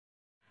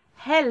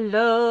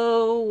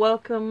Hello,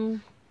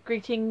 welcome,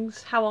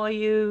 greetings, how are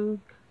you?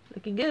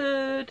 Looking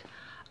good.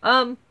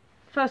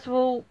 First of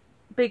all,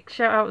 big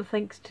shout out and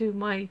thanks to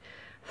my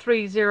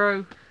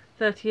 3030th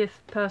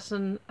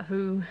person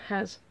who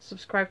has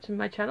subscribed to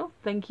my channel.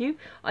 Thank you.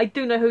 I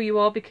do know who you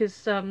are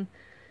because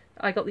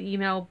I got the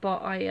email,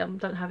 but I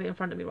don't have it in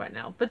front of me right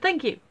now. But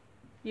thank you.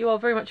 You are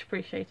very much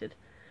appreciated.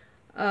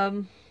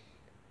 So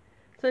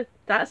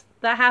that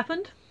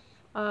happened.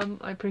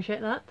 I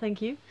appreciate that.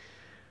 Thank you.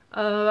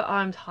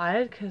 I'm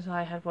tired because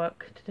I had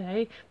work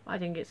today. I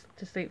didn't get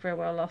to sleep very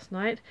well last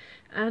night,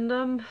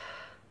 and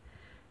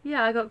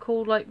yeah, I got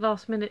called like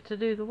last minute to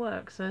do the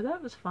work, so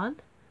that was fun.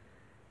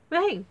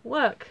 But hey,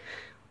 work,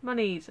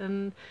 monies,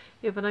 and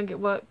if I don't get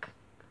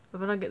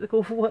the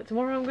call for work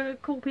tomorrow, I'm gonna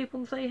call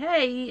people and say,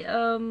 hey,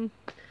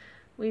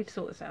 we need to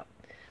sort this out.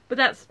 But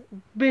that's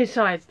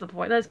besides the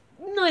point. That's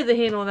neither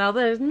here nor there.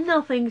 There's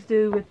nothing to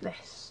do with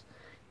this,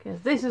 because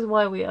this is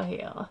why we are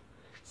here.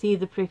 See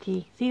the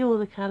pretty, see all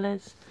the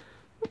colours.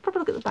 Let's probably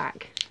look at the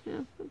back.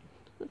 Yeah,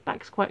 the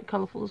back's quite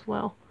colourful as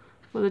well,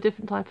 with a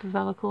different type of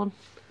alicorn.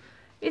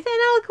 Is it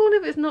an alicorn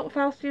if it's not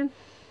Faustian?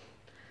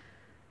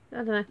 I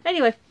don't know.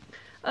 Anyway,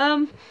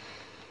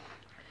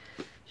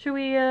 shall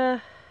we? Oh,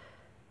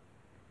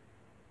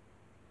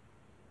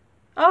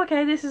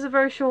 okay, this is a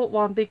very short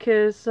one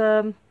because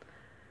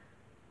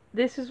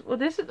this is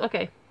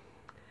okay.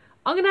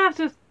 I'm gonna have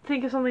to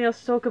think of something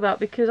else to talk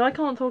about because I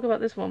can't talk about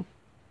this one.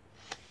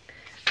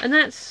 And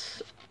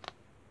that's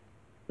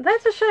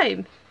a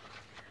shame.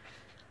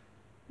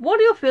 What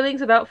are your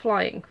feelings about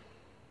flying?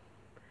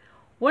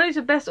 What is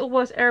the best or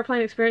worst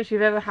aeroplane experience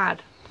you've ever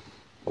had?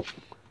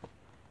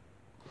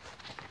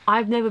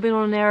 I've never been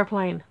on an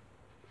aeroplane.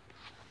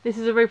 This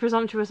is a very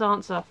presumptuous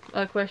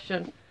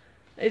question.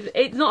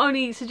 It's not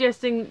only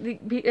suggesting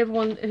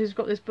everyone who's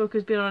got this book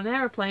has been on an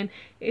aeroplane,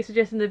 it's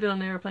suggesting they've been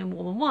on an aeroplane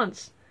more than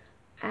once.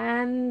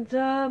 And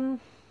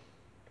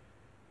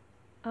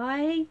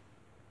I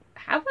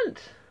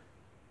haven't.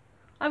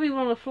 I've been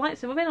on a flight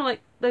sim. I've been on like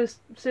those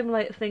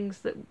simulator things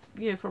that,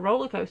 you know, for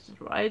roller coaster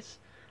rides,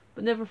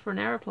 but never for an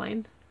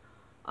aeroplane.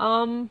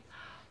 One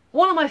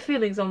of my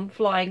feelings on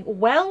flying,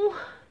 well,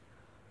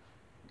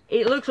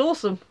 it looks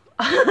awesome.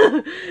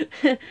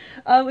 If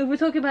we're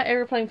talking about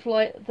aeroplane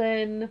flight,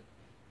 then,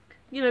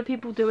 you know,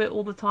 people do it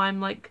all the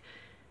time. Like,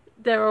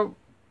 there are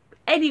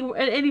at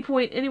any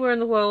point anywhere in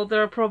the world,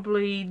 there are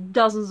probably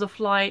dozens of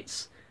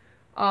flights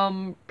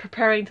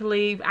preparing to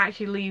leave,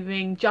 actually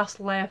leaving,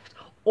 just left,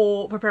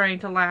 or preparing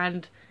to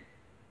land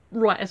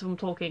right as I'm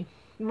talking.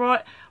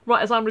 Right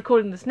as I'm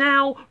recording this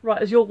now, right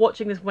as you're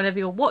watching this whenever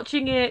you're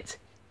watching it.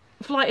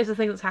 Flight is a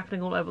thing that's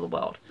happening all over the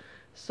world.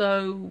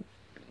 So,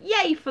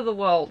 yay for the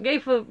world. Yay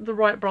for the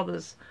Wright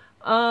brothers.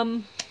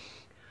 Flight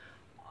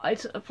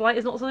is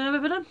not something I've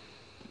ever done.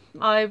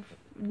 I've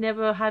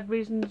never had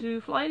reason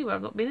to fly anywhere.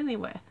 I've not been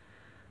anywhere.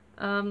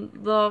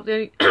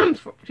 The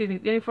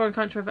only foreign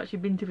country I've actually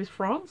been to is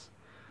France.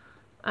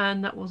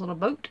 And that was on a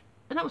boat.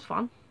 And that was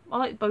fun. I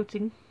like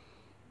boating.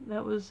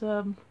 That was,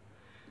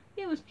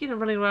 it was, you know,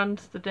 running around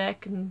the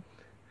deck and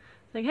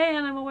saying, hey, I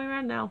know my way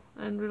around now.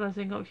 And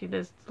realising, actually,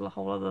 there's a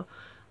whole other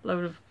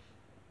load of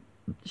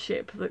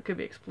ship that could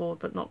be explored,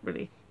 but not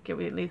really, we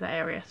didn't leave that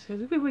area.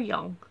 Because we were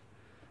young.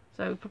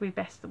 So, probably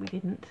best that we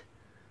didn't.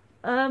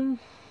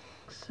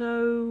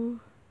 So,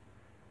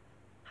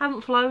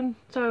 haven't flown,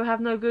 so have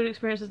no good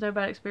experiences, no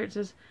bad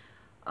experiences.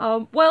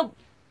 Well,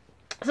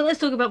 so let's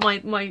talk about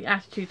my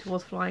attitude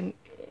towards flying,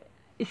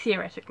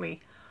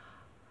 theoretically.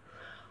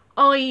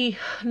 I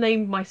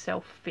named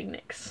myself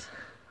Phoenix.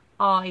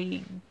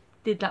 I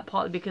did that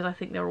partly because I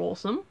think they're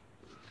awesome,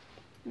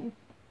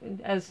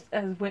 as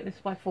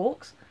witnessed by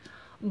Forks,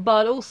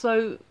 but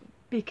also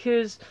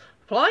because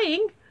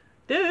flying,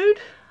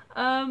 dude.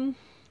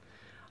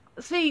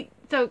 See,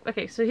 so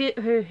okay, so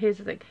here's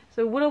the thing.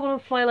 So would I want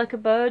to fly like a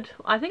bird?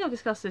 I think I've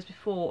discussed this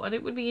before, and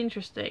it would be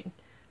interesting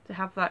to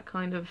have that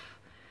kind of.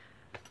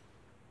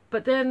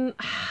 But then,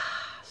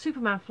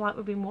 Superman flight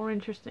would be more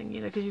interesting, you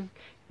know, because you're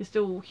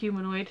still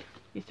humanoid,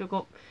 you still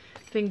got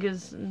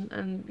fingers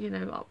and you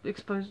know,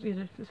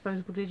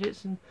 disposable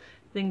digits and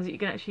things that you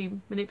can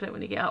actually manipulate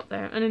when you get up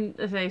there. And then,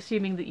 as I say,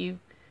 assuming that you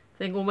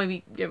think, or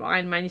maybe, you know,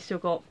 Iron Man, you still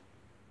got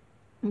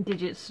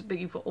digits, but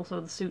you've got also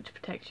the suit to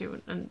protect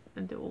you and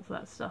do all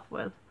that stuff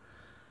with.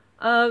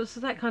 So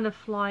that kind of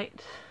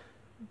flight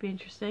would be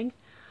interesting.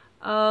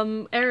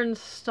 Erin's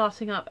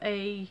starting up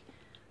a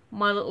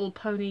My Little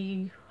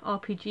Pony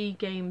RPG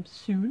game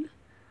soon.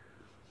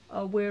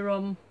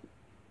 Where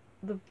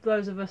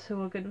those of us who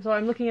are good. So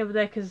I'm looking over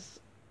there because,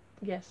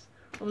 yes,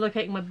 I'm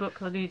locating my book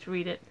because I need to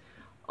read it.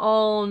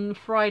 On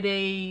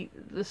Friday,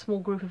 the small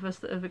group of us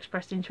that have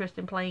expressed interest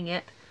in playing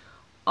it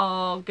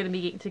are going to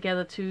be getting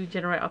together to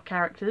generate our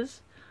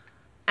characters.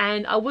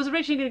 And I was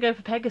originally going to go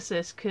for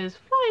Pegasus because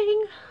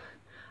flying.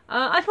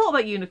 I thought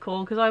about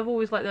Unicorn because I've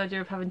always liked the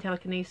idea of having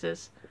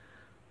telekinesis.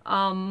 But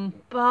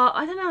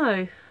I don't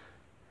know.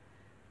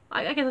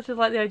 I guess I just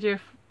like the idea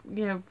of,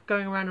 you know,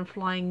 going around and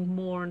flying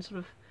more and sort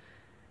of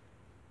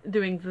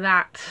doing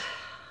that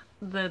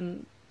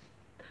than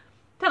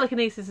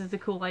telekinesis is a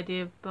cool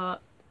idea, but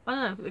I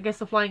don't know, I guess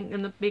the flying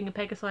and being a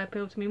Pegasi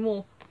appealed to me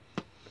more.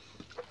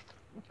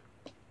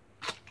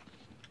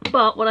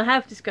 But what I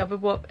have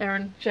discovered, what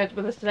Erin shared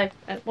with us today,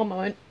 at one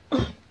moment,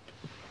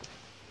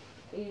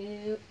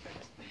 is...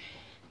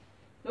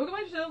 Look at my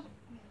yourself.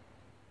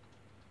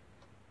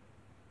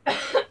 There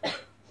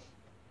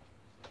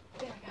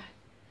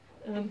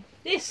we go.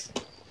 This.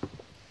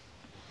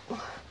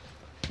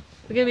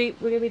 We're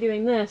gonna be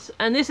doing this,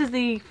 and this is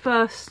the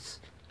first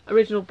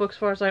original book, as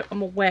far as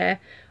I'm aware.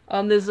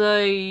 There's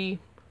a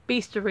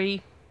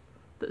bestiary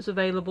that's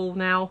available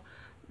now.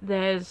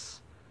 There's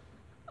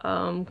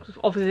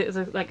obviously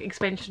there's like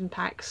expansion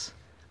packs,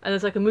 and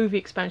there's like a movie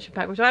expansion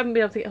pack which I haven't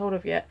been able to get hold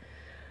of yet.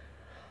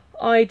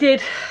 I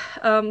did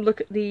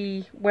look at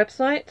the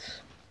website,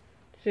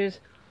 which is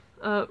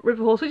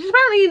River Horse, which is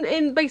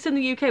apparently based in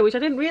the UK, which I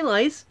didn't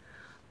realise.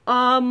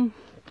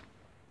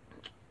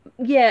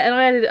 Yeah, and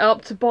I added it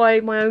up to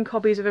buy my own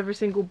copies of every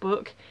single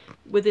book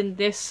within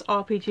this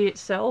RPG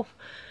itself.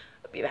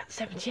 It'd be about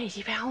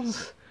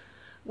 £70–80,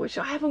 which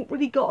I haven't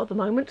really got at the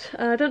moment.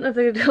 I don't know if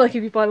they're like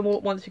if you buy them all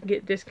at once you can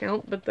get a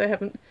discount, but they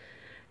haven't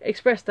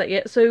expressed that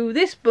yet. So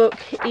this book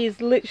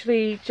is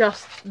literally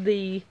just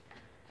the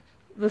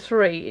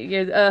three, you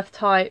know, the Earth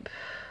type.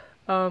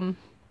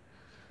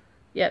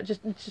 Yeah,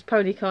 just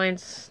pony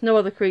kinds, no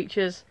other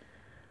creatures.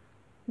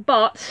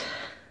 But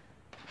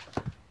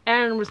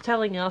Aaron was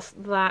telling us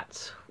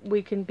that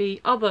we can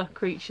be other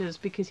creatures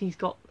because he's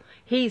got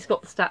the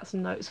stats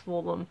and notes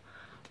for them.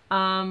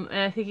 And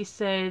I think he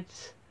said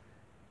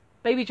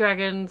baby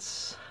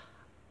dragons,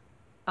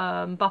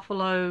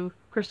 buffalo,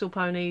 crystal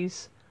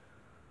ponies,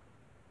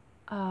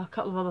 a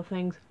couple of other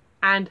things,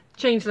 and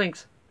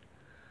changelings.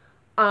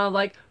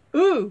 Like,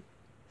 ooh!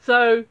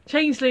 So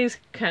changelings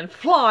can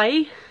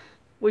fly,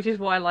 which is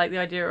what I like the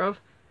idea of,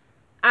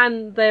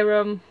 and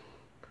they're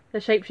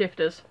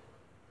shapeshifters.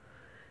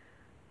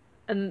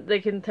 And they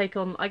can take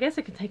on, I guess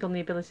they can take on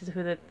the abilities of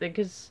who they're,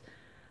 because,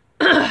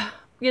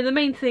 yeah, the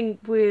main thing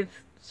with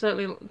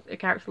certainly a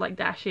character like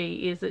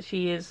Dashi is that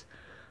she is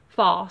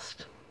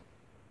fast.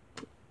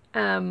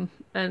 And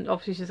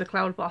obviously she's a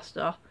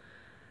cloudbuster.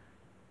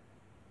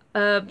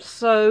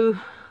 So,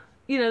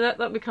 you know,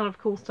 that'd be kind of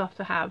cool stuff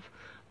to have.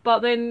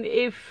 But then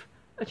if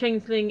a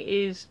changeling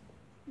is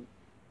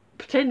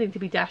pretending to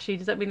be Dashi,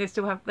 does that mean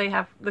they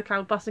have the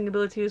cloudbusting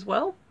ability as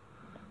well?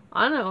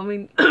 I don't know, I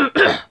mean,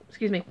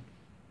 excuse me.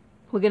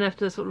 We're going to have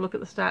to sort of look at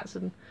the stats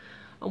and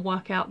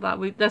work out that.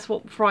 That's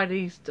what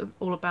Friday's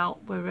all about.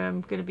 We're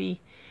going to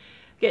be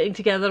getting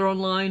together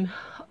online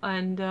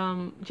and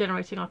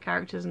generating our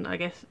characters, and I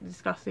guess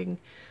discussing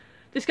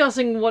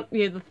what,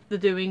 you know, the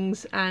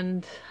doings,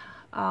 and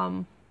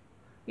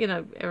you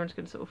know, Erin's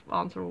going to sort of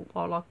answer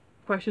all our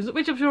questions,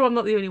 which I'm sure I'm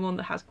not the only one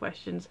that has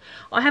questions.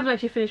 I haven't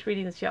actually finished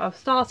reading this yet. I've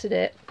started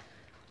it,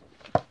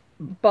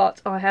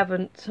 but I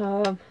haven't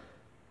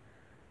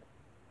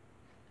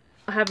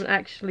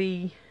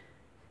actually...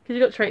 Because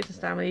you got traits and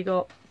stamina, you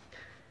got...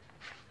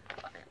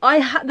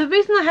 The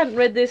reason I hadn't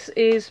read this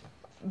is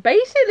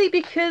basically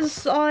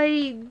because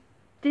I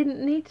didn't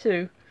need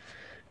to.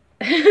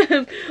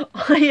 I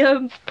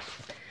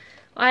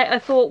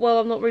thought, well,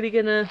 I'm not really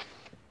gonna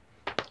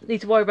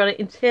need to worry about it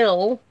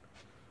until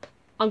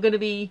I'm gonna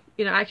be,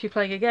 you know, actually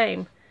playing a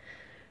game.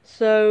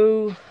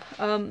 So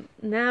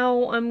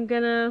now I'm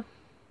gonna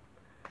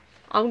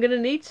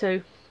need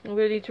to. I'm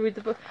gonna need to read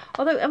the book.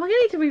 Although, am I gonna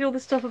need to read all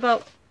this stuff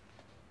about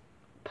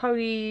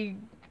pony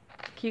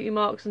cutie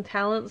marks and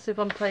talents if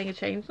I'm playing a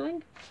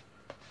changeling?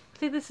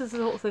 See, this is the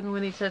sort of thing we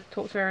need to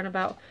talk to Erin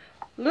about.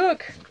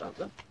 Look!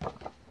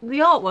 The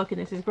artwork in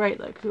this is great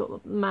though, because we've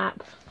got the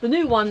map. The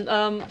new one,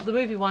 the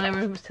movie one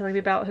Erin was telling me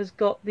about, has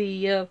got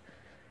the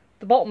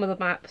bottom of the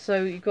map,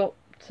 so you've got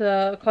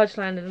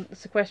Clydesland and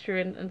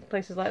Sequestrian and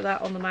places like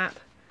that on the map.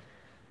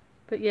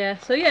 But yeah,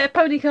 so yeah,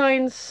 pony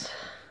kinds,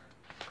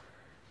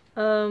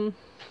 and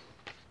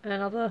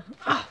other...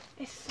 Ah,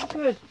 it's so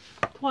good!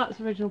 Twilight's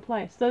original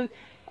place. So,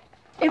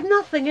 if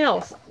nothing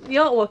else, the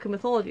artwork and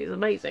mythology is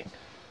amazing.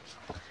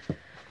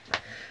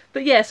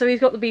 But yeah, so he's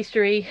got the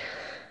bestiary,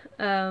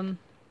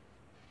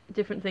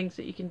 different things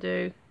that you can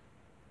do.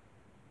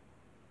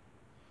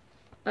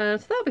 So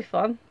that'll be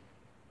fun.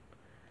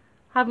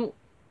 Haven't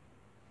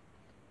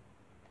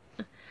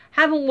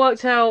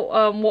worked out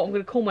what I'm going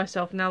to call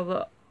myself now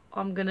that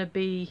I'm going to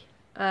be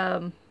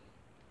a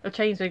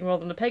changeling rather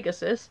than a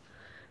Pegasus.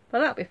 But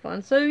that'll be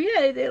fun. So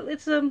yeah,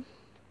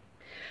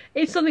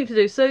 it's something to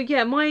do. So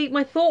yeah,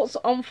 my thoughts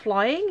on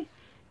flying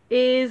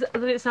is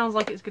that it sounds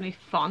like it's going to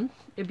be fun.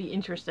 It'd be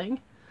interesting.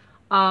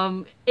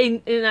 In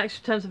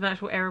actual terms of an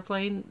actual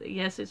aeroplane,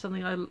 yes, it's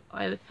something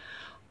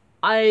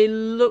I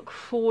look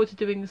forward to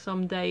doing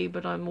someday.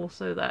 But I'm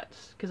also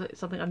because it's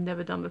something I've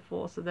never done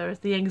before. So there is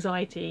the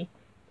anxiety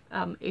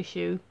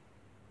issue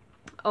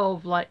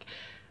of like,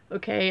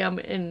 okay, I'm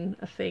in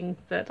a thing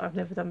that I've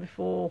never done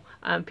before.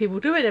 People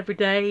do it every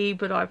day,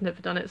 but I've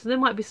never done it. So there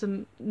might be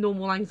some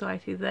normal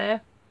anxiety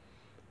there.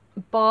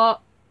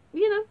 But,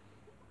 you know,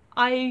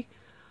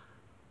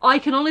 I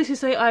can honestly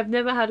say I've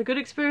never had a good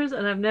experience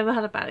and I've never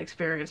had a bad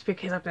experience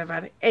because I've never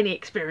had any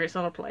experience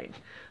on a plane.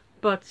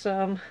 But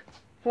fly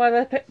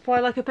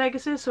like a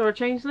Pegasus or a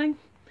changeling?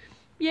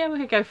 Yeah, we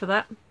could go for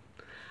that.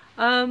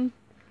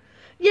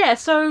 Yeah,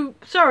 so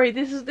sorry,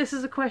 this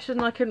is a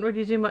question I couldn't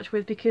really do much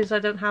with because I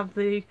don't have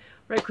the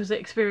requisite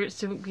experience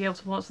to be able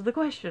to answer the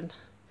question.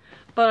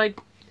 But I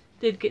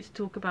did get to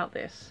talk about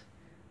this.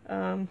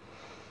 Yeah.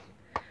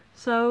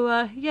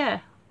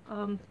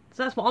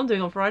 So that's what I'm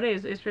doing on Friday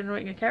is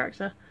generating a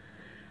character.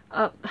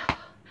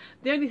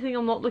 The only thing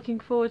I'm not looking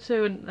forward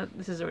to, and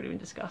this has already been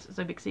discussed, it's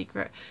a big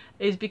secret,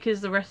 is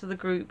because the rest of the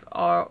group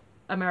are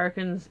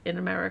Americans in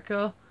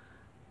America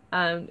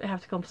and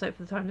have to compensate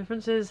for the time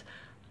differences.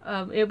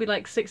 It'll be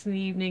like 6 in the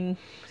evening,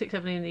 6,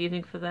 7 in the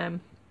evening for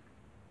them,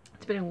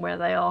 depending on where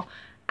they are,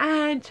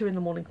 and 2 in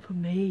the morning for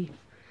me.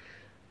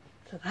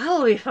 So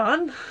that'll be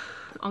fun.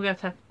 I'm going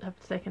to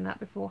have to take a nap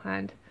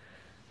beforehand.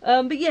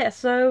 But yeah,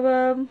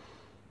 so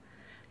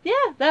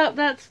yeah,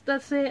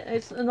 that's it.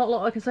 It's not a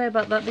lot I can say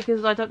about that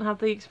because I don't have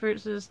the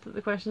experiences that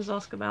the questions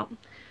ask about.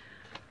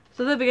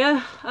 So there we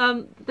go.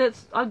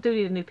 I do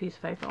need a new piece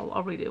of paper.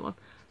 I'll redo one.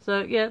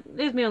 So yeah,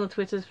 here's me on the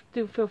Twitters.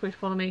 Do feel free to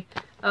follow me.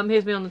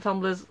 Here's me on the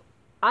Tumblrs.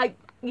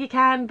 You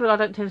can, but I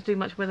don't tend to do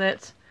much with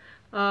it.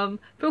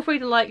 Feel free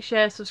to like,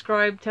 share,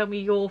 subscribe. Tell me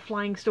your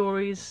flying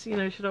stories. You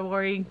know, should I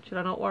worry? Should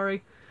I not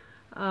worry?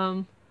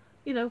 You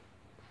know,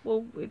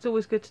 well, it's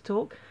always good to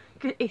talk.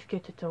 It's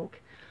good to talk.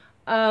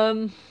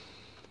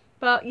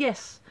 But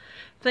yes,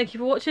 thank you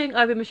for watching.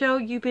 I've been Michelle,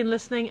 you've been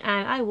listening,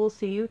 and I will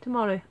see you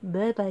tomorrow.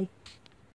 Bye bye.